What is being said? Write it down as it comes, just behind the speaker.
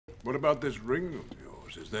What about this ring of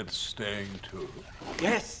yours? Is that staying too?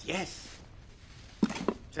 Yes, yes.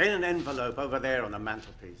 It's in an envelope over there on the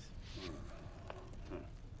mantelpiece.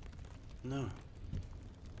 No.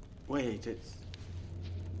 Wait, it's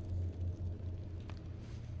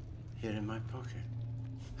here in my pocket.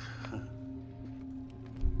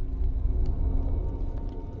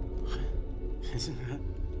 Isn't that?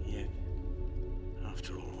 Yeah.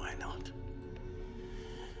 After all, why not?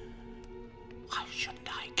 Why shouldn't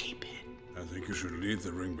I keep it? I think you should leave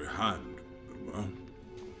the ring behind, Wilbur.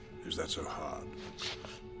 Is that so hard?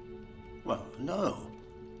 Well, no.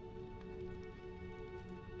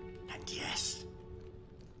 And yes.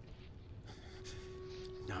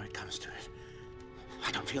 Now it comes to it.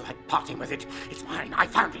 I don't feel like parting with it. It's mine. I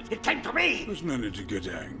found it. It came to me. There's no need to get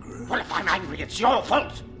angry. Well, if I'm angry, it's your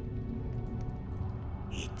fault.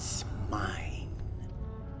 It's mine.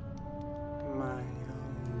 My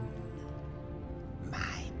own.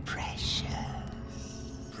 My precious.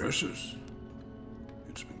 Precious?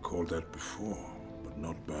 It's been called that before, but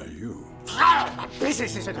not by you. Oh, my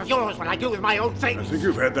business isn't of yours when I do with my own things. I think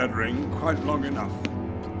you've had that ring quite long enough.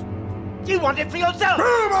 You want it for yourself.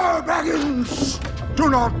 Wilbur Baggins! Do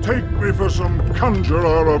not take me for some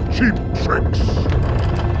conjurer of cheap tricks.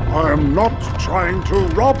 I am not trying to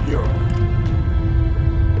rob you.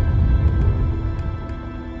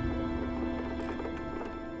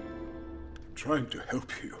 I'm trying to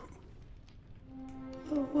help you.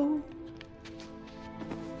 Oh.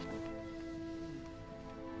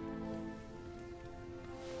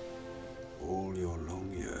 All your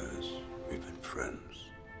long years, we've been friends.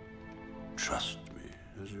 Trust me,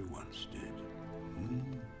 as you once did.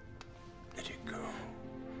 Let it go.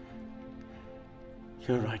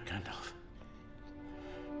 You're right, Gandalf.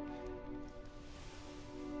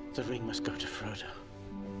 The ring must go to Frodo.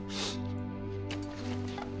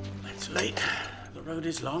 It's late. The road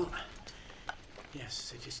is long.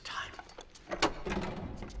 Yes, it is time.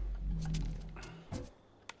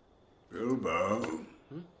 Bilbo.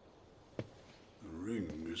 The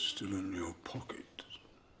ring is still in your pocket.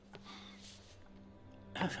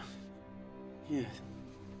 Yes.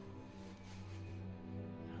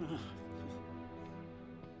 Oh.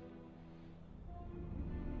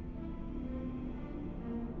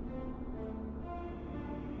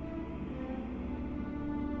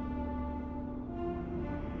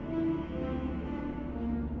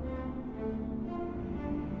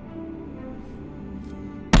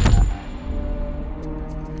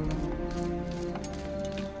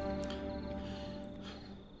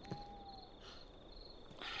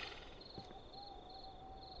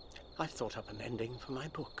 I thought up an ending for my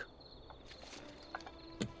book.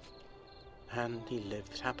 And he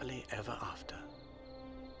lived happily ever after,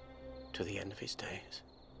 to the end of his days.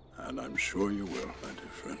 And I'm sure you will, my dear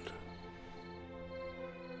friend.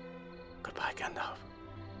 Goodbye, Gandalf.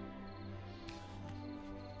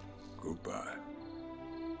 Goodbye,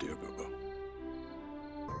 dear Bilbo.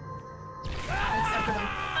 Unacceptable!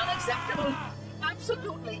 Unacceptable!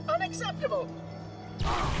 Absolutely unacceptable!